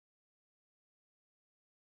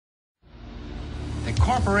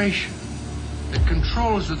corporation that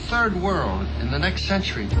controls the third world in the next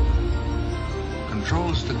century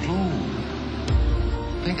controls the globe.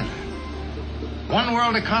 Think of that. One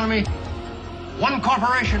world economy, one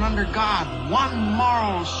corporation under God, one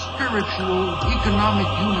moral, spiritual, economic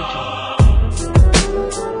unity.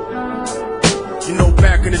 You know,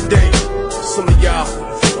 back in the day, some of y'all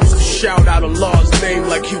used to shout out Allah's name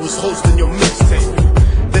like he was hosting your mixtape.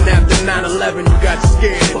 Then after 9/11 you got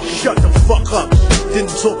scared and shut the fuck up.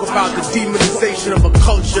 Didn't talk about the demonization of a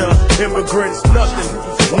culture, immigrants,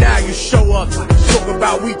 nothing. Now you show up, talk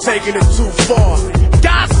about we taking it too far.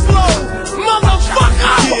 Die slow,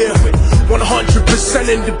 motherfucker! Yeah, 100%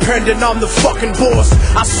 independent, I'm the fucking boss.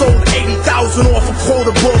 I sold 80,000 off a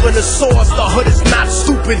quotable and a sauce. The hood is not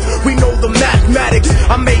stupid, we know the mathematics.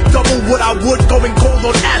 I made double what I would going gold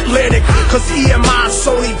on Atlantic. Cause EMI,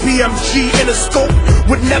 Sony, BMG, Interscope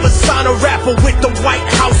would never sign a rapper with the White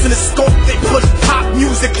House in a scope. They push pop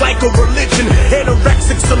music like a religion.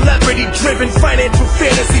 Anorexic, celebrity driven, financial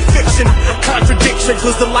fantasy fiction. Contradiction,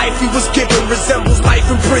 cause the life he was given resembles life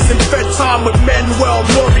in prison. Fed time with Manuel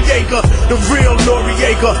Noriega, the real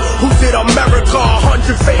Noriega, who did America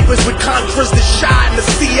 100 favors with Contras, the Shah and the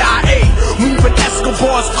CIA. Moving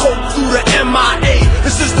Escobar's coke through the MIA.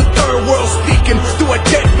 This is the third world speaking through a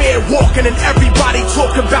dead man walking, and everybody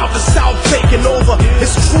talking about the South taking over.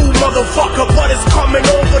 It's true, motherfucker, but it's coming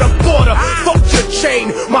over the border. Fuck your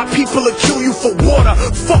chain, my people will kill you for water.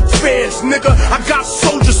 Fuck fans, nigga, I got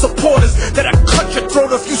soldier supporters that'll cut your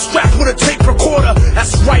throat if you strapped with a tape recorder.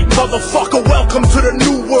 That's right, motherfucker, welcome to the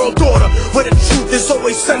new world order, where the truth is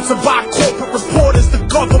always censored by corporate reporters. The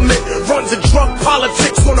government runs a drug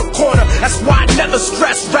politics on the corner. That's why I never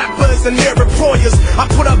stress rappers and their employers. I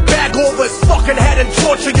put a bag over his fucking head and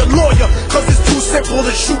torture your lawyer, cause it's too simple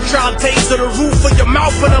to shoot y'all days to the roof of your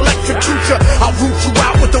mouth and electrocute you. I'll root you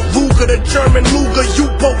out with the Ruger, the German Luger,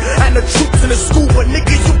 U-boat, and the troops in the scuba.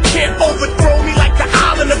 Nigga, you